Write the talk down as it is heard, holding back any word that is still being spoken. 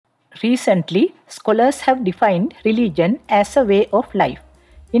Recently, scholars have defined religion as a way of life.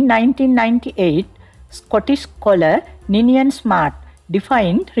 In 1998, Scottish scholar Ninian Smart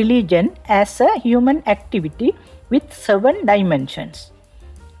defined religion as a human activity with 7 dimensions.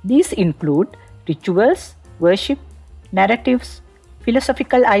 These include rituals, worship, narratives,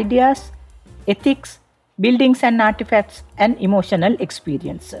 philosophical ideas, ethics, buildings and artifacts, and emotional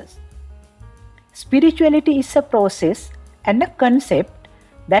experiences. Spirituality is a process and a concept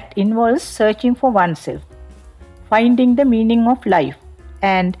that involves searching for oneself, finding the meaning of life,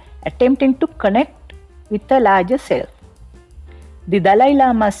 and attempting to connect with a larger self. The Dalai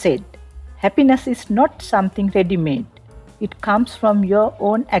Lama said, "Happiness is not something ready-made. It comes from your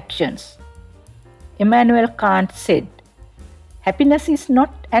own actions." Immanuel Kant said, "Happiness is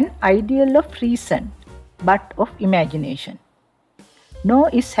not an ideal of reason, but of imagination." Nor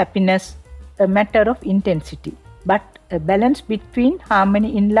is happiness a matter of intensity, but a balance between harmony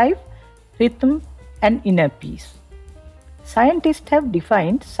in life, rhythm, and inner peace. Scientists have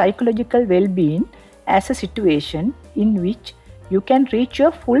defined psychological well-being as a situation in which you can reach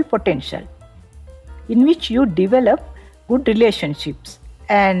your full potential, in which you develop good relationships,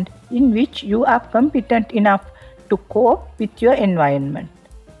 and in which you are competent enough to cope with your environment.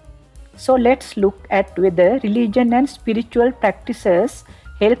 So let's look at whether religion and spiritual practices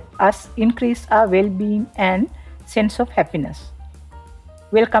help us increase our well-being and sense of happiness.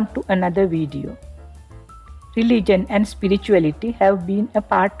 Welcome to another video. Religion and spirituality have been a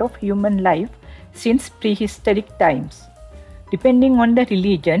part of human life since prehistoric times. Depending on the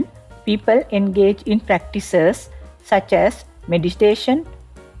religion, people engage in practices such as meditation,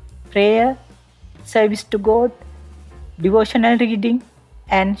 prayer, service to God, devotional reading,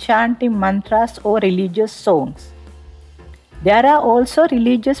 and chanting mantras or religious songs. There are also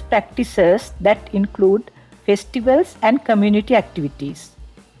religious practices that include festivals and community activities.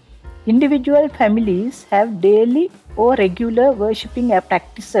 Individual families have daily or regular worshipping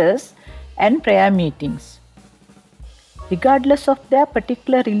practices and prayer meetings. Regardless of their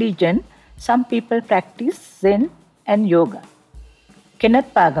particular religion, some people practice Zen and yoga.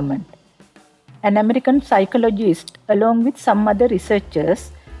 Kenneth Pargament, an American psychologist, along with some other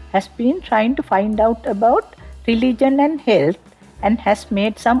researchers, has been trying to find out about religion and health and has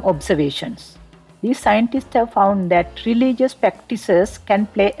made some observations. These scientists have found that religious practices can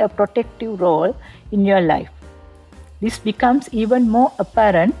play a protective role in your life. This becomes even more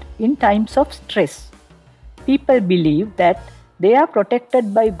apparent in times of stress. People believe that they are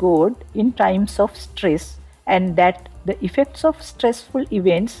protected by God in times of stress and that the effects of stressful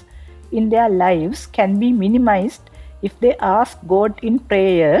events in their lives can be minimized if they ask God in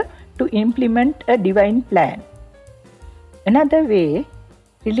prayer to implement a divine plan. Another way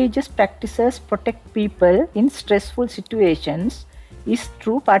religious practices protect people in stressful situations is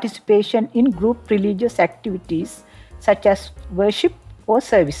through participation in group religious activities such as worship or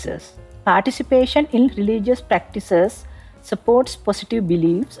services. Participation in religious practices supports positive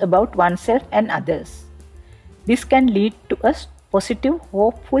beliefs about oneself and others. This can lead to a positive,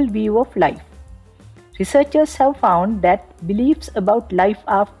 hopeful view of life. Researchers have found that beliefs about life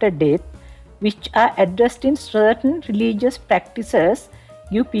after death, which are addressed in certain religious practices,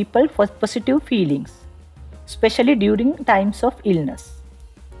 give people positive feelings, especially during times of illness.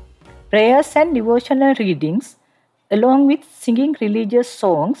 Prayers and devotional readings, along with singing religious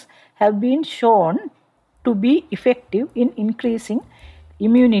songs, have been shown to be effective in increasing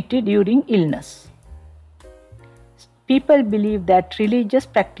immunity during illness. People believe that religious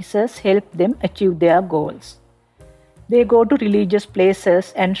practices help them achieve their goals. They go to religious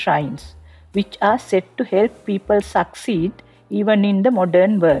places and shrines, which are said to help people succeed even in the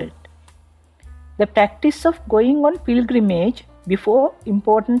modern world. The practice of going on pilgrimage before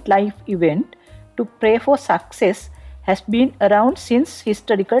important life event to pray for success has been around since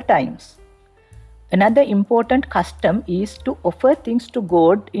historical times. Another important custom is to offer things to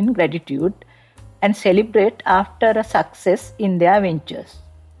God in gratitude and celebrate after a success in their ventures.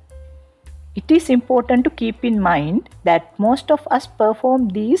 It is important to keep in mind that most of us perform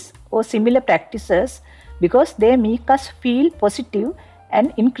these or similar practices because they make us feel positive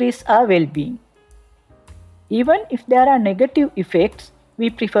and increase our well-being. Even if there are negative effects, we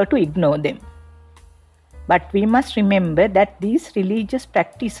prefer to ignore them. But we must remember that these religious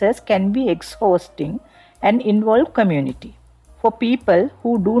practices can be exhausting and involve community. For people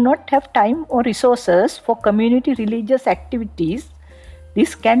who do not have time or resources for community religious activities,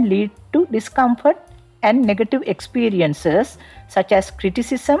 this can lead to discomfort and negative experiences such as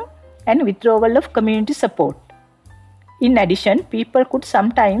criticism and withdrawal of community support. In addition, people could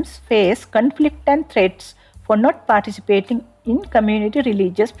sometimes face conflict and threats for not participating in community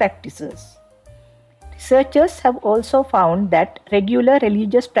religious practices. Researchers have also found that regular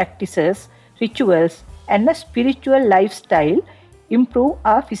religious practices, rituals, and a spiritual lifestyle improve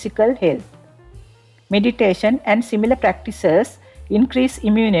our physical health. Meditation and similar practices increase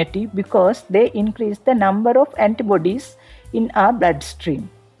immunity because they increase the number of antibodies in our bloodstream.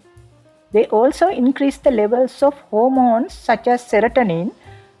 They also increase the levels of hormones such as serotonin,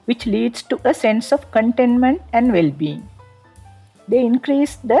 which leads to a sense of contentment and well-being. They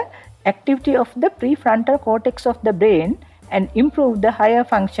increase the activity of the prefrontal cortex of the brain and improve the higher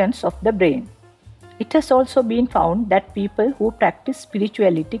functions of the brain. It has also been found that people who practice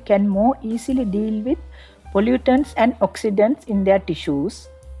spirituality can more easily deal with pollutants and oxidants in their tissues,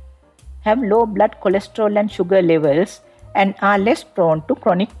 have low blood cholesterol and sugar levels, and are less prone to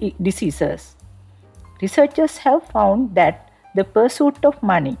chronic diseases. Researchers have found that the pursuit of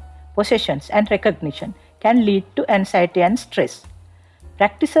money, possessions, and recognition can lead to anxiety and stress.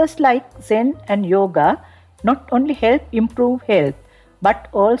 Practices like Zen and yoga not only help improve health but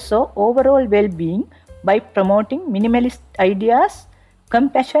also overall well-being by promoting minimalist ideas,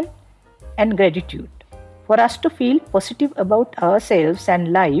 compassion, and gratitude. For us to feel positive about ourselves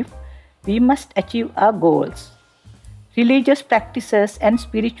and life, we must achieve our goals. Religious practices and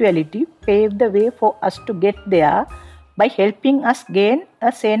spirituality pave the way for us to get there by helping us gain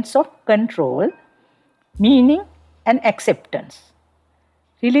a sense of control, meaning, and acceptance.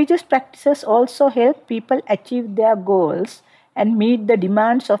 Religious practices also help people achieve their goals and meet the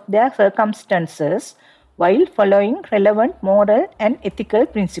demands of their circumstances while following relevant moral and ethical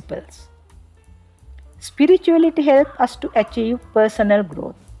principles. Spirituality helps us to achieve personal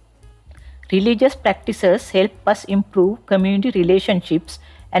growth. Religious practices help us improve community relationships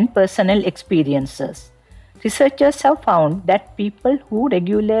and personal experiences. Researchers have found that people who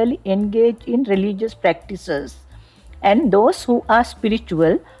regularly engage in religious practices and those who are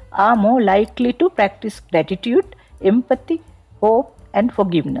spiritual are more likely to practice gratitude, empathy, hope, and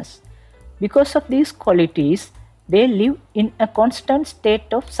forgiveness. Because of these qualities, they live in a constant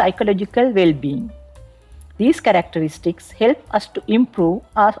state of psychological well-being. These characteristics help us to improve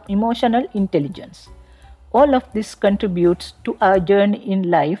our emotional intelligence. All of this contributes to our journey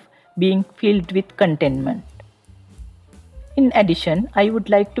in life being filled with contentment. In addition, I would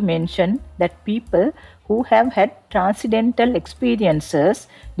like to mention that people who have had transcendental experiences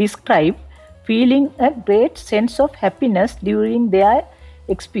describe feeling a great sense of happiness during their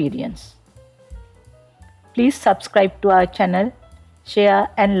experience. Please subscribe to our channel, share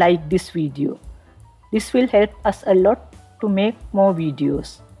and like this video. This will help us a lot to make more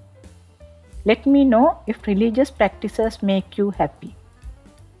videos. Let me know if religious practices make you happy.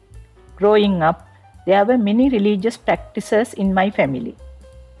 Growing up, there were many religious practices in my family.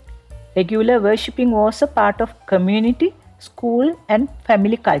 Regular worshipping was a part of community, school, and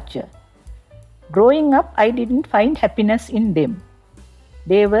family culture. Growing up, I didn't find happiness in them.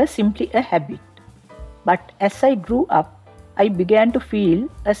 They were simply a habit. But as I grew up, I began to feel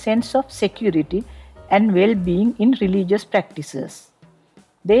a sense of security and well-being in religious practices.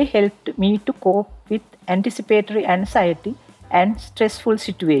 They helped me to cope with anticipatory anxiety and stressful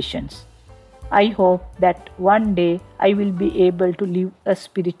situations. I hope that one day I will be able to live a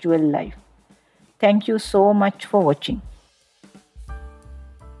spiritual life. Thank you so much for watching.